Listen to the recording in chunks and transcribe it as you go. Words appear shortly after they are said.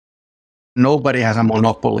Nobody has a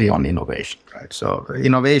monopoly on innovation, right? So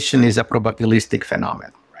innovation is a probabilistic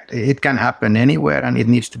phenomenon, right? It can happen anywhere and it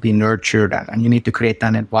needs to be nurtured and you need to create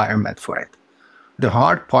an environment for it. The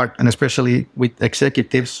hard part, and especially with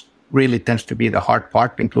executives, really tends to be the hard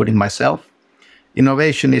part, including myself.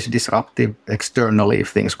 Innovation is disruptive externally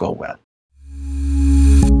if things go well.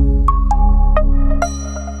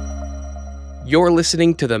 You're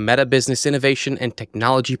listening to the Meta Business Innovation and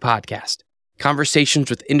Technology Podcast.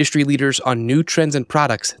 Conversations with industry leaders on new trends and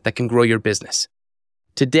products that can grow your business.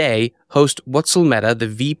 Today, host Wetzel Mehta, the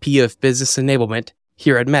VP of Business Enablement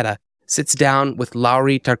here at Meta, sits down with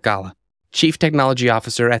Lauri Tarkkala, Chief Technology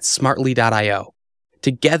Officer at Smartly.io.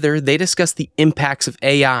 Together, they discuss the impacts of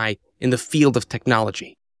AI in the field of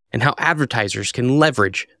technology and how advertisers can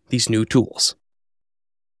leverage these new tools.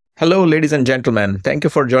 Hello, ladies and gentlemen. Thank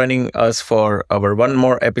you for joining us for our one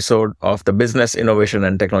more episode of the Business Innovation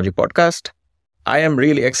and Technology Podcast. I am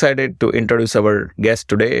really excited to introduce our guest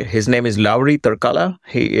today. His name is Lauri Tarkkala.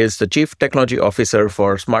 He is the Chief Technology Officer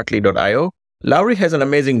for Smartly.io. Lauri has an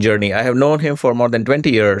amazing journey. I have known him for more than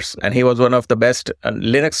 20 years, and he was one of the best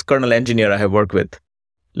Linux kernel engineer I have worked with.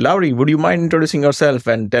 Lauri, would you mind introducing yourself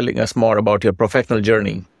and telling us more about your professional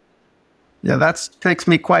journey? Yeah, that takes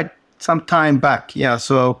me quite some time back. Yeah,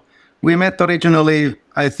 so we met originally,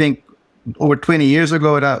 I think, over 20 years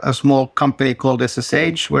ago at a small company called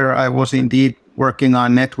SSH, where I was indeed working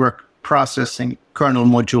on network processing kernel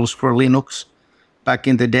modules for Linux back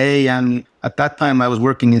in the day. And at that time, I was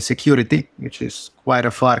working in security, which is quite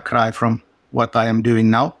a far cry from what I am doing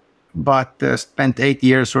now. But spent 8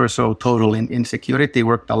 years or so total in security,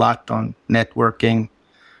 worked a lot on networking,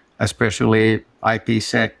 especially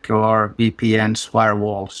IPsec or VPNs,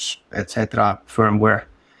 firewalls, etc., firmware,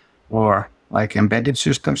 or like embedded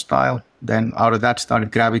system style. Then out of that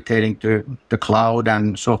started gravitating to the cloud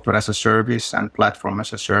and software as a service and platform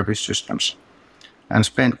as a service systems. And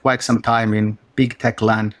spent quite some time in big tech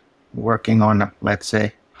land working on, let's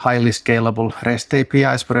say, highly scalable REST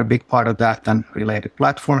APIs for a big part of that and related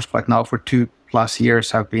platforms. But now for 2+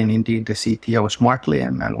 years, I've been indeed the CTO of Smartly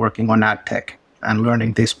and working on ad tech and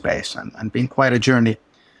learning this space and been quite a journey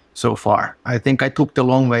so far. I think I took the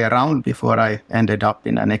long way around before I ended up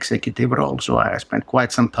in an executive role. So I spent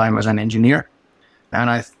quite some time as an engineer. And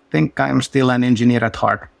I think I'm still an engineer at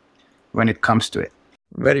heart when it comes to it.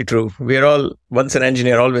 Very true. We are all once an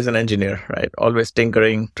engineer, always an engineer, right? Always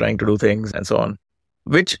tinkering, trying to do things and so on.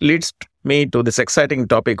 Which leads me to this exciting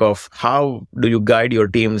topic of how do you guide your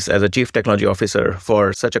teams as a chief technology officer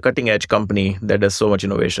for such a cutting edge company that does so much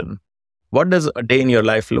innovation? What does a day in your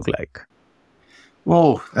life look like?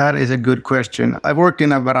 Well, that is a good question. I've worked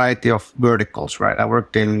in a variety of verticals, right? I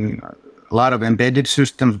worked in a lot of embedded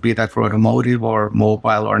systems, be that for automotive or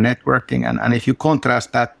mobile or networking. And if you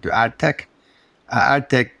contrast that to ad tech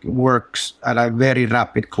works at a very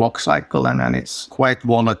rapid clock cycle and it's quite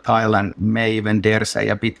volatile and may even dare say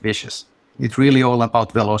a bit vicious. It's really all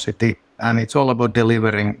about velocity and it's all about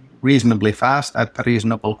delivering reasonably fast at a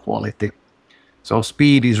reasonable quality. So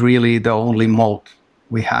speed is really the only moat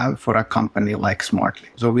we have for a company like Smartly.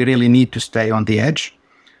 So we really need to stay on the edge.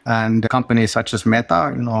 And companies such as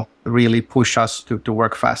Meta, really push us to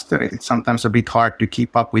work faster. It's sometimes a bit hard to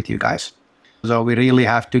keep up with you guys. So we really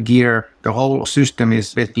have to gear, the whole system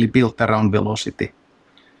is basically built around velocity.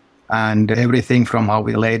 And everything from how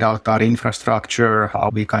we laid out our infrastructure, how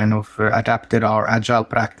we kind of adapted our agile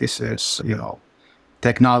practices,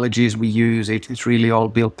 technologies we use, it's really all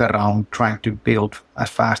built around trying to build as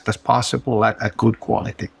fast as possible at good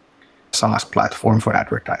quality SaaS platform for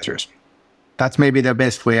advertisers. That's maybe the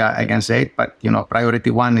best way I can say it, but priority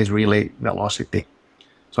one is really velocity.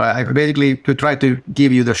 So I basically, to try to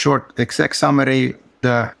give you the short exec summary,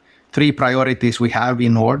 the 3 priorities we have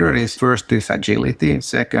in order is first is agility,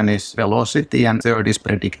 second is velocity, and third is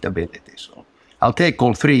predictability. So I'll take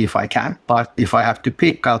all 3 if I can, but if I have to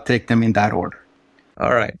pick, I'll take them in that order.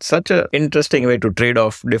 All right. Such an interesting way to trade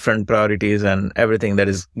off different priorities and everything that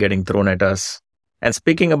is getting thrown at us. And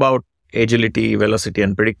speaking about agility, velocity,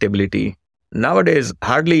 and predictability, nowadays,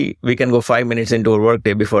 hardly we can go 5 minutes into a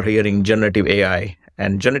workday before hearing generative AI.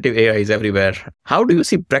 And generative AI is everywhere. How do you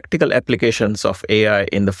see practical applications of AI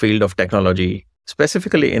in the field of technology,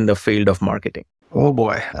 specifically in the field of marketing? Oh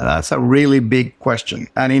boy, that's a really big question.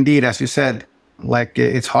 And indeed, as you said,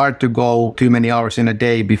 it's hard to go too many hours in a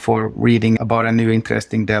day before reading about a new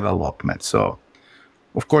interesting development. So,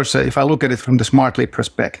 of course, if I look at it from the Smartly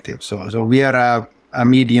perspective, so we are a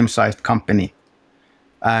medium-sized company,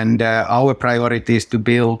 and our priority is to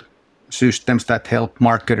build systems that help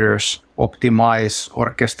marketers optimize,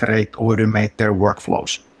 orchestrate, automate their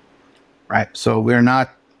workflows, right? So we're not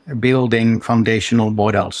building foundational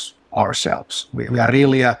models ourselves. We are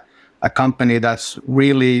really a company that's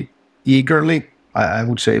really eagerly, I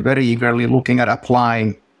would say very eagerly, looking at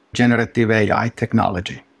applying generative AI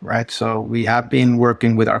technology, right? So we have been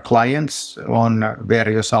working with our clients on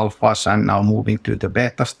various alphas and now moving to the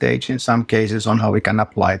beta stage in some cases on how we can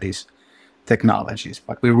apply these technologies.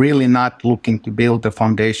 But we're really not looking to build the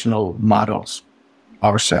foundational models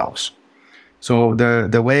ourselves. So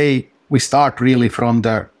the way we start really from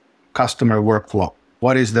the customer workflow.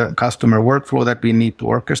 What is the customer workflow that we need to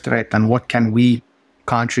orchestrate, and what can we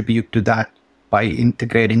contribute to that by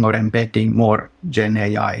integrating or embedding more Gen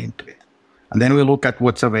AI into it? And then we look at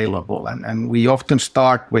what's available, and we often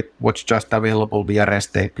start with what's just available via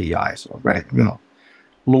REST APIs, or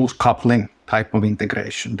loose coupling type of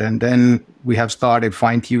integration. Then we have started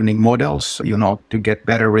fine-tuning models, to get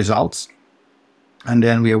better results. And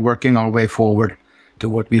then we are working our way forward to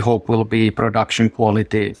what we hope will be production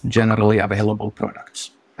quality, generally available products.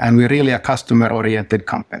 And we're really a customer-oriented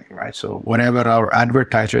company, right? So whatever our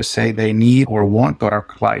advertisers say they need or want, or our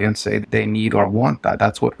clients say they need or want,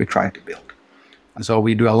 that's what we try to build. And so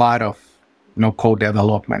we do a lot of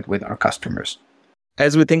co-development with our customers.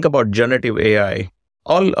 As we think about generative AI,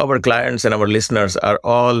 all our clients and our listeners are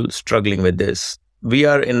all struggling with this. We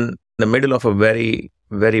are in the middle of a very,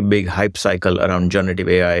 very big hype cycle around generative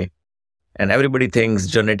AI. And everybody thinks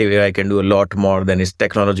generative AI can do a lot more than is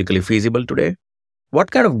technologically feasible today. What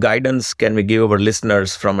kind of guidance can we give our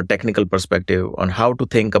listeners from a technical perspective on how to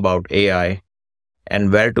think about AI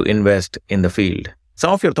and where to invest in the field?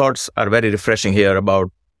 Some of your thoughts are very refreshing here about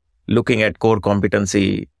looking at core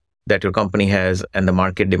competency that your company has and the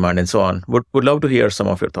market demand and so on. Would love to hear some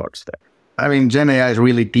of your thoughts there. I mean, Gen AI is a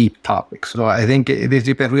really deep topic. So I think this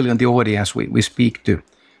depends really on the audience we speak to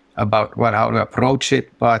about how to approach it.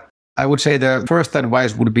 But I would say the first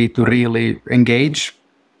advice would be to really engage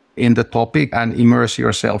in the topic and immerse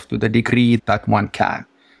yourself to the degree that one can.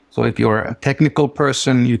 So if you're a technical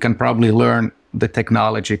person, you can probably learn the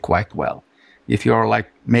technology quite well. If you're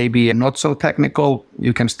maybe not so technical,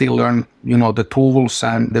 you can still learn, the tools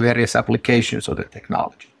and the various applications of the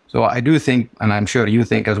technology. So I do think, and I'm sure you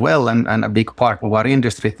think as well, and a big part of our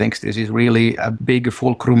industry thinks this is really a big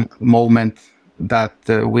fulcrum moment that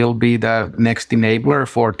will be the next enabler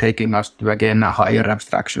for taking us to, again, a higher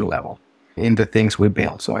abstraction level in the things we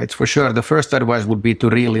build. So it's for sure, the first advice would be to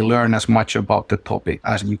really learn as much about the topic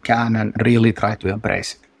as you can and really try to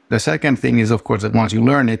embrace it. The second thing is, of course, that once you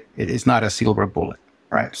learn it, it is not a silver bullet,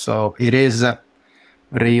 right? So it is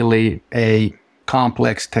really a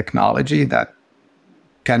complex technology that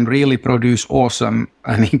can really produce awesome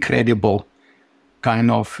and incredible kind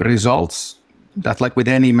of results that, like with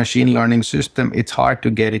any machine learning system, it's hard to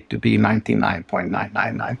get it to be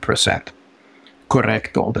 99.999%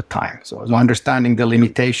 correct all the time. So understanding the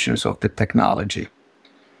limitations of the technology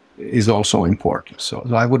is also important. So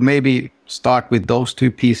I would maybe start with those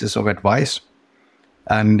two pieces of advice.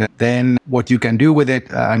 And then what you can do with it,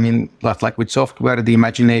 like with software, the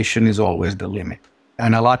imagination is always the limit.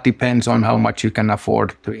 And a lot depends on how much you can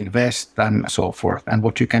afford to invest and so forth, and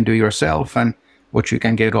what you can do yourself and what you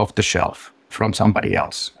can get off the shelf from somebody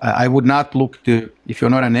else. I would not look to, if you're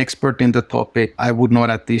not an expert in the topic, I would not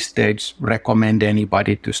at this stage recommend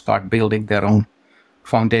anybody to start building their own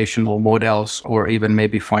foundational models or even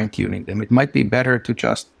maybe fine-tuning them. It might be better to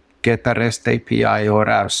just get a REST API or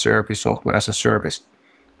a service, software as a service,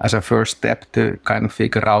 as a first step to kind of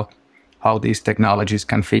figure out how these technologies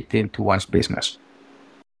can fit into one's business.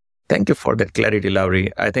 Thank you for that clarity,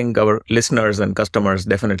 Lauri. I think our listeners and customers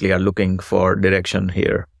definitely are looking for direction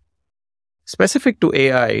here. Specific to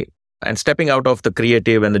AI and stepping out of the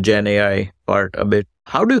creative and the Gen AI part a bit,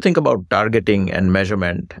 how do you think about targeting and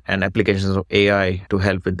measurement and applications of AI to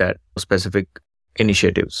help with that specific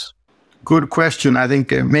initiatives? Good question. I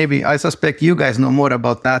think I suspect you guys know more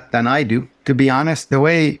about that than I do. To be honest, the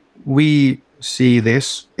way we see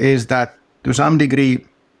this is that to some degree,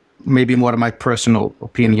 maybe more of my personal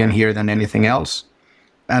opinion here than anything else.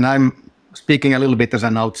 And I'm speaking a little bit as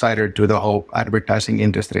an outsider to the whole advertising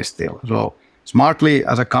industry still. So Smartly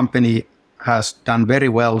as a company has done very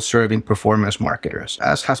well serving performance marketers,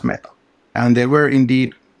 as has Meta. And there were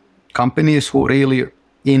indeed companies who really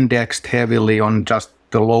indexed heavily on just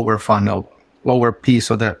the lower piece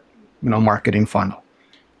of the marketing funnel.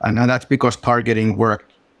 And that's because targeting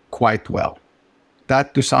worked quite well.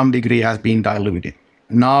 That to some degree has been diluted.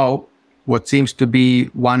 Now, what seems to be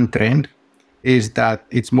one trend is that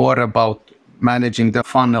it's more about managing the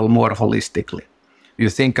funnel more holistically. You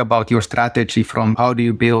think about your strategy from how do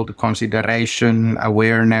you build consideration,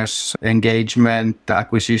 awareness, engagement,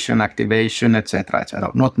 acquisition, activation, etc.,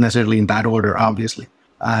 etc. Not necessarily in that order, obviously.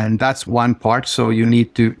 And that's one part. So you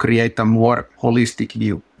need to create a more holistic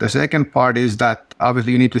view. The second part is that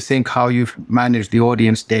obviously you need to think how you manage the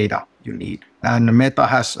audience data you need. And Meta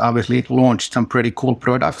has obviously launched some pretty cool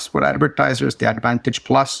products for advertisers. The Advantage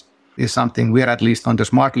Plus is something we're, at least on the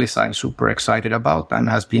Smartly side, super excited about and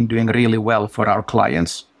has been doing really well for our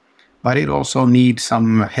clients. But it also needs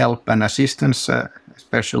some help and assistance,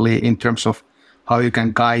 especially in terms of how you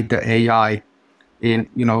can guide the AI in,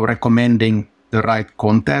 recommending the right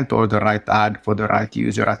content or the right ad for the right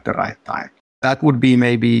user at the right time. That would be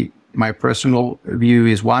maybe my personal view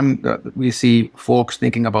is one. We see folks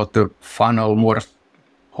thinking about the funnel more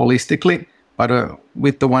holistically, but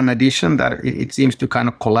with the one addition that it seems to kind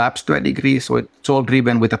of collapse to a degree. So it's all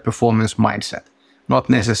driven with a performance mindset. Not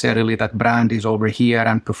necessarily that brand is over here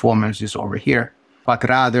and performance is over here, but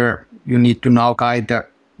rather you need to now guide the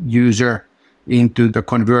user into the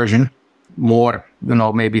conversion more,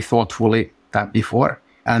 maybe thoughtfully than before.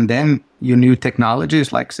 And then your new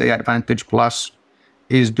technologies like, say, Advantage Plus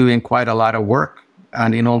is doing quite a lot of work.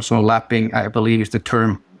 And in also lapping, I believe is the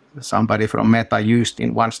term somebody from Meta used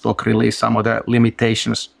in one stock release, some of the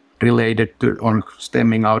limitations related to on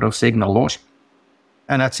stemming out of signal loss.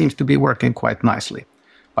 And that seems to be working quite nicely.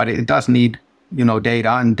 But it does need,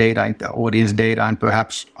 data and audience data and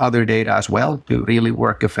perhaps other data as well to really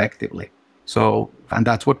work effectively. So, and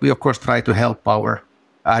that's what we, of course, try to help our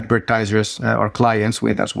advertisers or clients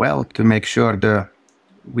with as well, to make sure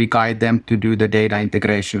we guide them to do the data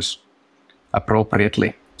integrations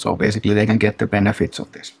appropriately. So basically they can get the benefits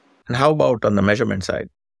of this. And how about on the measurement side?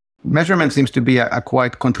 Measurement seems to be a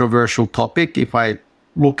quite controversial topic if I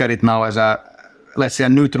look at it now as let's say a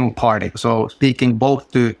neutral party. So speaking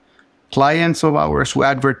both to clients of ours who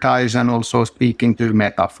advertise and also speaking to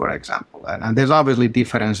Meta, for example. And there's obviously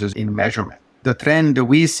differences in measurement. The trend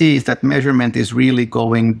we see is that measurement is really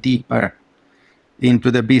going deeper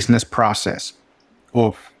into the business process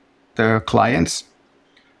of the clients.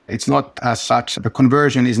 It's not as such, the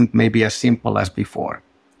conversion isn't maybe as simple as before.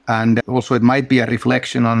 And also it might be a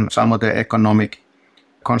reflection on some of the economic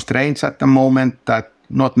constraints at the moment, that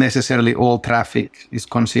not necessarily all traffic is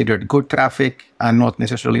considered good traffic and not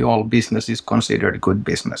necessarily all business is considered good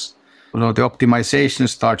business. So the optimization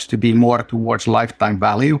starts to be more towards lifetime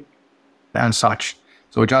value and such.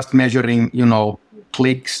 So just measuring,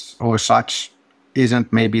 clicks or such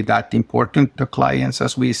isn't maybe that important to clients,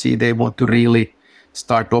 as we see they want to really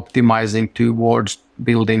start optimizing towards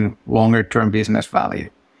building longer term business value.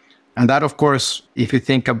 And that, of course, if you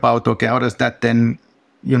think about, okay, how does that then,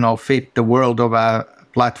 fit the world of a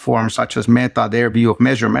platform such as Meta, their view of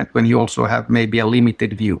measurement, when you also have maybe a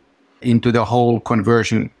limited view into the whole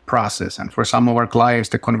conversion process. And for some of our clients,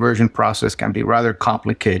 the conversion process can be rather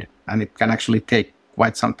complicated and it can actually take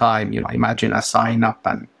quite some time. Imagine a sign up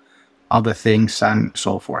and other things and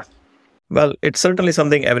so forth. Well, it's certainly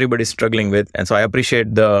something everybody's struggling with. And so I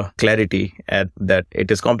appreciate the clarity that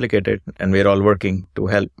it is complicated and we're all working to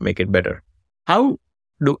help make it better. How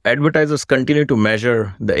do advertisers continue to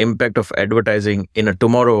measure the impact of advertising in a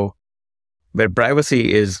tomorrow where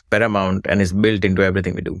privacy is paramount and is built into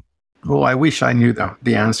everything we do? Oh, I wish I knew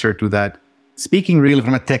the answer to that. Speaking really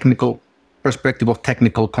from a technical perspective of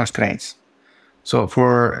technical constraints. So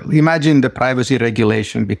imagine the privacy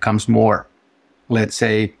regulation becomes more, let's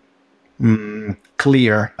say,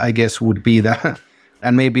 clear, I guess would be that,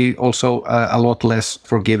 and maybe also a lot less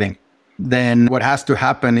forgiving. Then what has to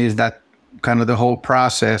happen is that kind of the whole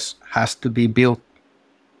process has to be built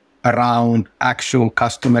around actual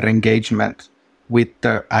customer engagement with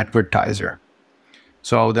the advertiser.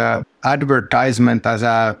 So the advertisement as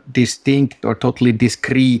a distinct or totally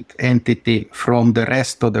discrete entity from the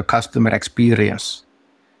rest of the customer experience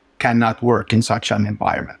cannot work in such an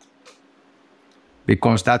environment.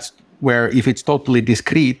 Because that's where if it's totally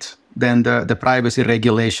discrete, then the privacy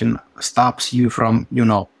regulation stops you from,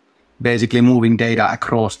 basically moving data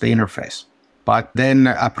across the interface. But then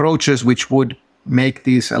approaches which would make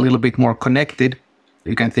these a little bit more connected,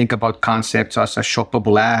 you can think about concepts as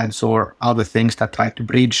shoppable ads or other things that try to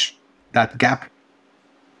bridge that gap,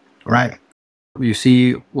 right? You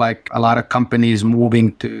see like a lot of companies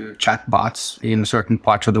moving to chatbots in certain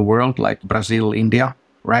parts of the world, like Brazil, India,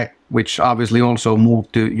 right? Which obviously also move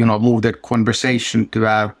the conversation to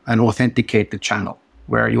an authenticated channel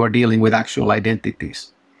where you are dealing with actual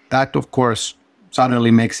identities. That, of course,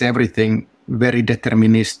 suddenly makes everything very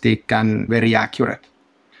deterministic and very accurate.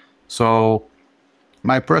 So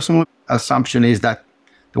my personal assumption is that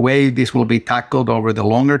the way this will be tackled over the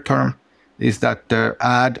longer term is that the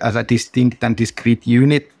ad as a distinct and discrete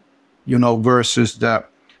unit, versus the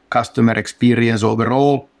customer experience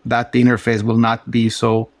overall, that the interface will not be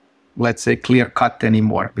so, let's say, clear cut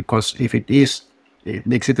anymore, because if it is, it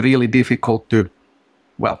makes it really difficult to,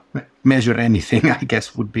 well, measure anything, I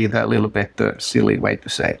guess would be the little bit silly way to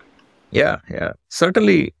say. Yeah.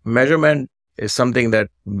 Certainly, measurement is something that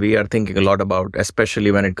we are thinking a lot about,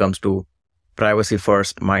 especially when it comes to privacy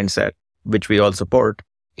first mindset, which we all support.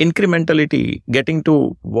 Incrementality, getting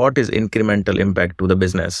to what is incremental impact to the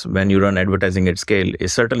business when you run advertising at scale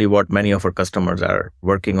is certainly what many of our customers are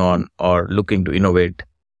working on or looking to innovate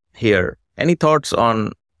here. Any thoughts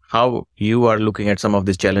on how you are looking at some of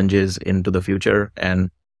these challenges into the future and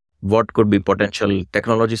what could be potential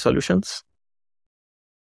technology solutions?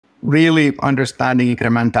 Really understanding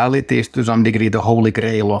incrementality is to some degree the holy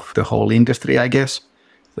grail of the whole industry, I guess.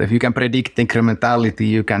 So if you can predict incrementality,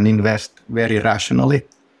 you can invest very rationally.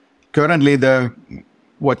 Currently,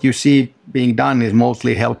 what you see being done is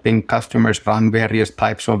mostly helping customers run various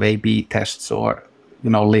types of A/B tests or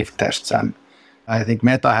lift tests, and I think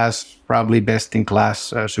Meta has probably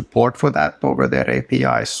best-in-class support for that over their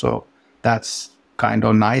APIs. So that's kind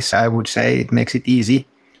of nice. I would say it makes it easy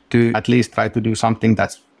to at least try to do something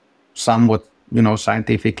that's somewhat,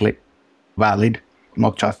 scientifically valid,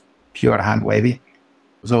 not just pure hand wavy.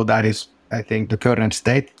 So that is, I think, the current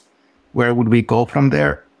state. Where would we go from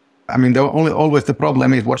there? I mean, always the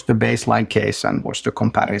problem is what's the baseline case and what's the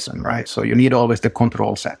comparison, right? So you need always the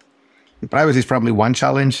control set. The privacy is probably one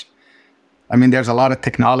challenge. I mean, there's a lot of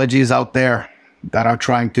technologies out there that are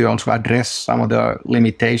trying to also address some of the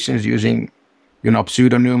limitations using,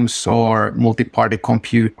 pseudonyms or multi-party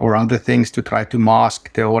compute or other things to try to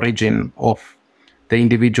mask the origin of the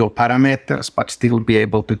individual parameters, but still be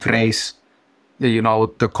able to trace,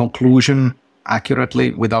 the conclusion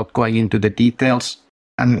accurately without going into the details.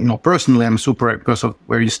 And, personally, I'm super, because of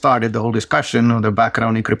where you started the whole discussion on the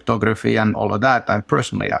background in cryptography and all of that, I'm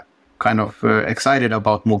personally kind of excited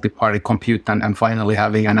about multi-party compute and finally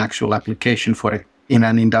having an actual application for it in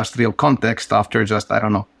an industrial context after just, I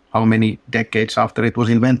don't know how many decades after it was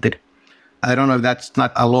invented. I don't know if that's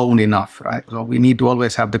not alone enough, right? So we need to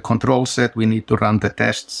always have the control set. We need to run the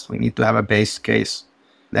tests. We need to have a base case.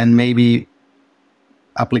 Then maybe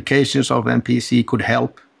applications of MPC could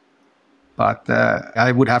help. But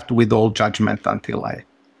I would have to withhold judgment until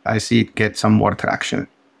I see it get some more traction.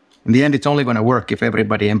 In the end, it's only going to work if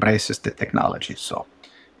everybody embraces the technology. So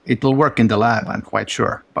it will work in the lab, I'm quite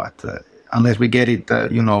sure. But unless we get it,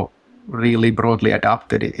 really broadly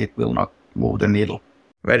adopted, it will not move the needle.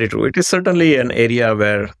 Very true. It is certainly an area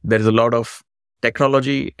where there is a lot of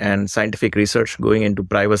technology and scientific research going into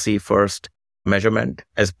privacy first measurement,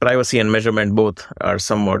 as privacy and measurement both are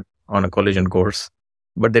somewhat on a collision course.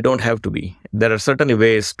 But they don't have to be. There are certainly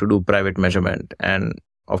ways to do private measurement. And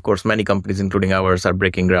of course, many companies, including ours, are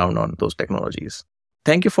breaking ground on those technologies.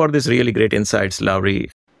 Thank you for these really great insights,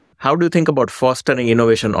 Lauri. How do you think about fostering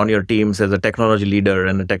innovation on your teams as a technology leader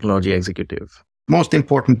and a technology executive? Most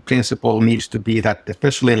important principle needs to be that,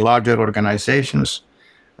 especially in larger organizations,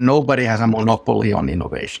 nobody has a monopoly on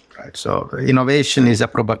innovation, right? So innovation is a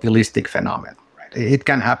probabilistic phenomenon. It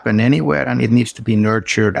can happen anywhere and it needs to be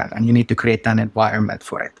nurtured and you need to create an environment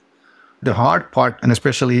for it. The hard part, and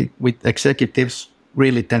especially with executives,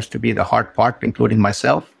 really tends to be the hard part, including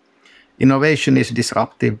myself. Innovation is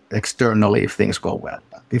disruptive externally if things go well.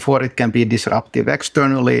 Before it can be disruptive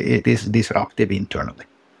externally, it is disruptive internally,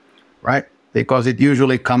 right? Because it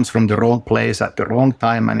usually comes from the wrong place at the wrong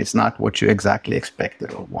time and it's not what you exactly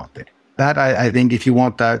expected or wanted. That I think if you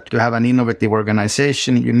want to have an innovative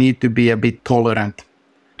organization, you need to be a bit tolerant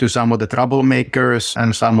to some of the troublemakers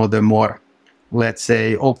and some of the more, let's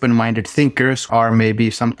say, open-minded thinkers are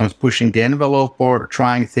maybe sometimes pushing the envelope or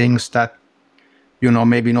trying things that,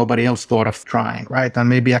 maybe nobody else thought of trying, right? And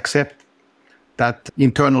maybe accept that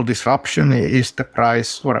internal disruption is the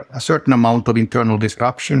price, or a certain amount of internal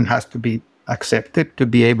disruption has to be accepted to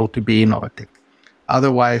be able to be innovative.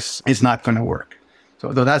 Otherwise, it's not going to work.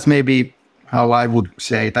 So that's maybe how I would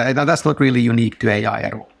say it. That's not really unique to AI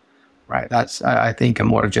at all, right? That's, I think, a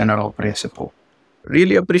more general principle.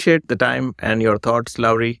 Really appreciate the time and your thoughts,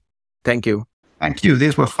 Lauri. Thank you. Thank you.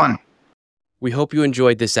 This was fun. We hope you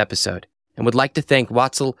enjoyed this episode and would like to thank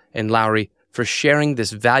Watsel and Lauri for sharing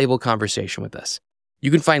this valuable conversation with us. You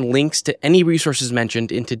can find links to any resources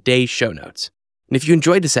mentioned in today's show notes. And if you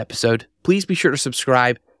enjoyed this episode, please be sure to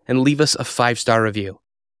subscribe and leave us a 5-star review.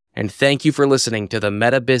 And thank you for listening to the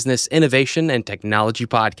Meta Business Innovation and Technology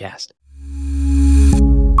Podcast.